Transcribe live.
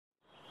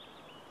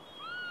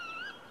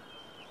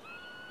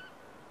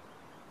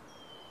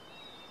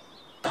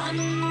I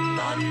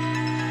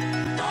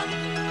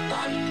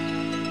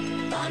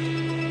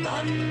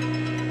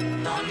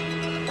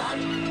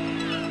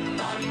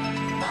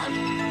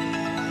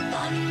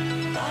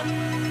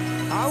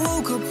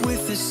woke up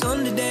with the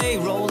sun today,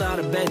 rolled out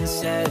of bed and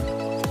said,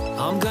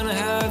 I'm gonna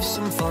have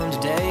some fun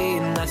today,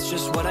 and that's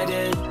just what I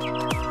did.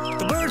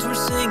 The birds were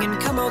singing,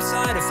 come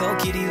outside, I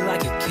felt giddy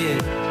like a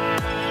kid.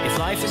 If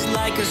life is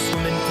like a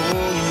swimming pool,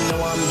 you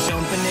know I'm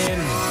jumping in.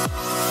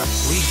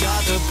 We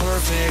got the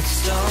perfect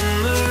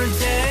summer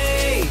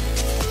day,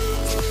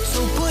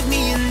 so put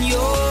me in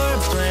your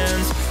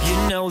plans. You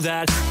know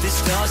that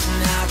this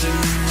doesn't happen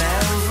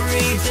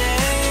every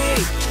day,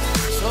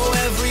 so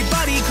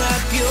everybody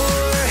clap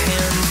your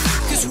hands.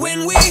 Cause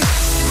when we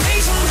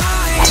raise them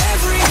high,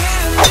 every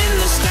hand in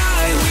the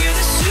sky, we're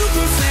the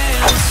super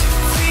fans,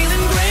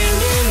 feeling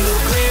grand in the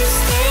clear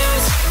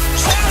stands.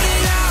 Shout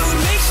it out,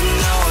 make some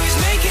noise,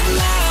 make it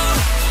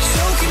loud,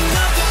 soaking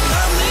up the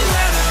lovely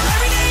weather,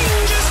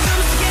 everything just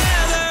comes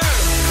together.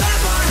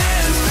 Clap our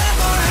hands, clap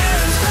our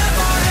hands, clap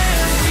our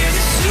hands, we're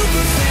the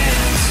super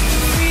fans,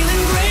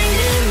 feeling grand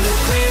in the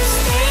clear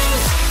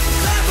stands.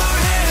 Clap our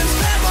hands,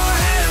 clap our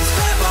hands,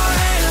 clap our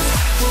hands,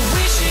 we're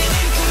wishing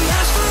it can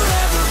last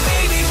forever,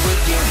 baby,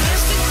 put your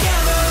hands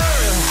together.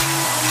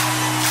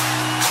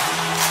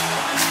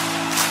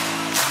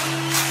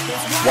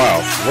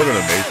 Wow, what an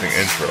amazing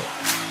intro.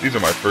 These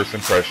are my first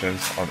impressions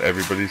on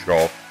Everybody's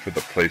Golf for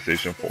the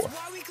PlayStation 4.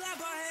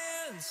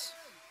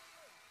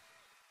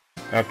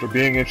 After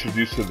being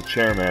introduced to the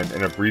chairman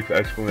and a brief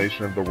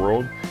explanation of the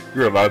world,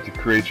 you're allowed to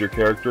create your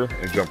character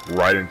and jump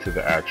right into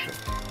the action.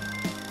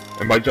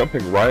 And by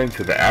jumping right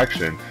into the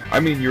action, I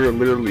mean you're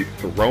literally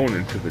thrown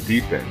into the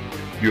deep end.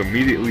 You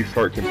immediately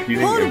start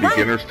competing in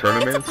beginners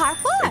tournaments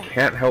and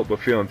can't help but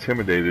feel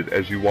intimidated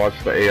as you watch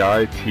the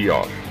AI tee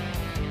off.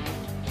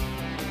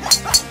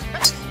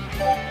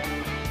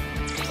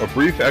 A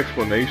brief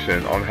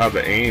explanation on how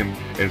to aim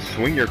and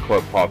swing your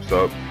club pops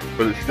up,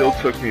 but it still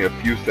took me a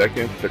few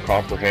seconds to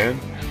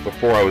comprehend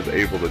before I was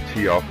able to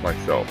tee off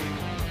myself.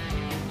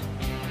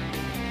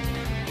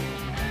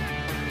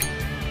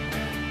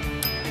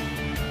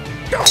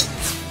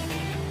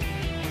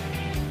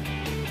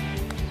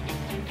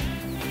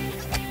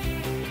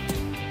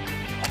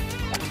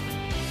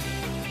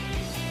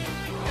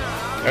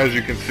 As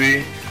you can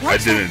see, I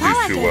didn't do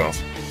too well.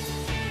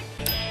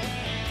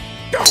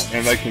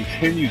 And I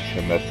continued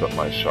to mess up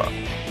my shot.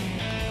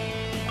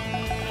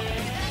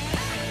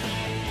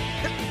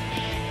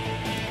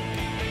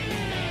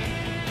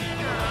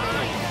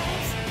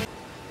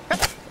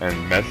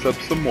 And mess up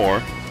some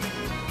more.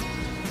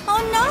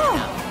 Oh no!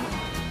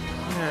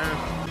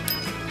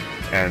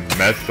 And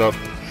mess up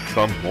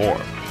some more.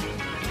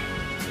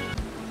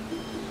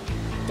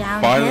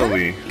 Down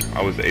Finally,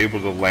 I was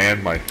able to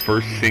land my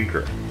first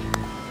sinker.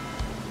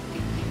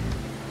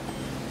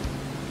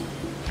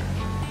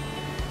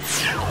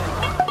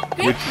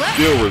 Which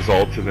still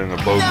resulted in a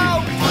bogey.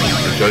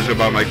 And judging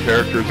by my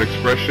character's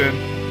expression,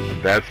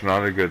 that's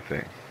not a good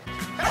thing.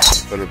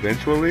 But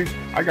eventually,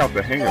 I got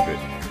the hang of it,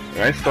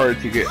 and I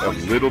started to get a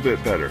little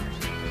bit better.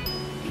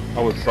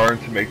 I was starting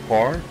to make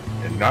par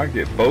and not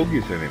get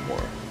bogeys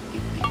anymore.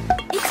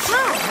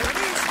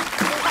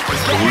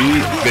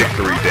 Sweet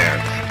victory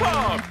dance.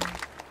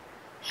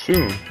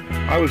 Soon,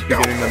 I was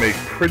beginning to make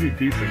pretty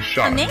decent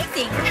shots.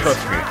 Amazing. And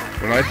trust me,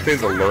 when I say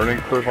the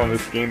learning curve on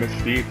this game is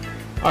steep,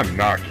 I'm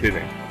not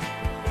kidding.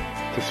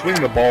 To swing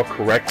the ball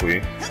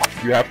correctly,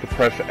 you have to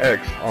press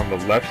X on the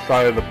left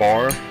side of the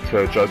bar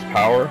to adjust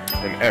power,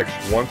 and X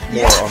once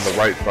more on the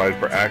right side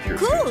for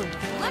accuracy. Cool. Look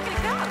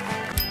at that.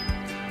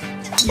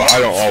 But I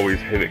don't always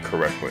hit it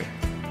correctly.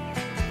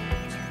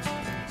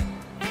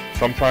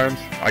 Sometimes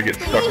I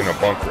get stuck in a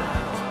bunker.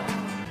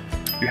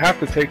 You have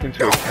to take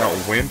into account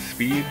wind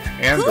speed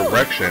and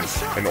direction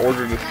in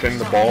order to send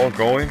the ball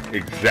going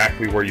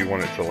exactly where you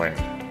want it to land.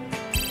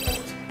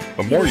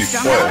 The more you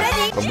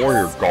play, the more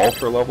your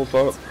golfer levels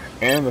up,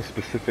 and the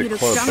specific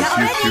club that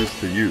you choose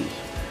to use,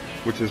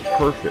 which is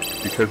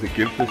perfect because it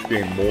gives this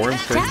game more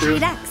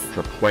incentive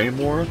to play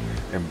more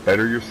and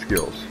better your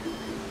skills.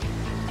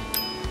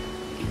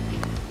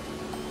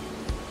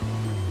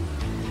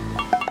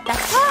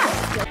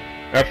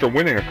 After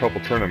winning a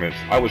couple tournaments,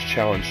 I was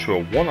challenged to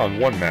a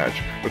one-on-one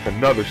match with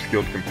another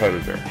skilled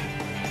competitor.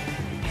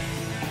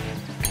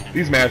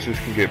 These matches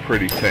can get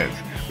pretty tense,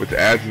 which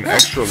adds an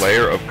extra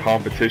layer of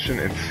competition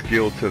and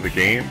skill to the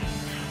game,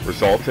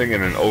 resulting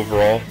in an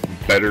overall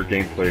better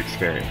gameplay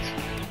experience.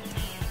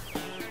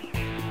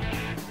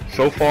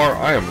 So far,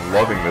 I am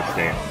loving this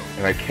game,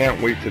 and I can't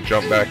wait to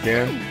jump back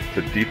in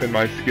to deepen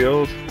my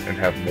skills and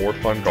have more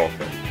fun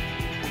golfing.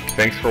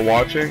 Thanks for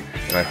watching,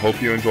 and I hope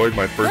you enjoyed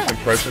my first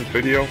impressions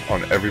video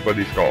on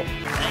Everybody's Golf.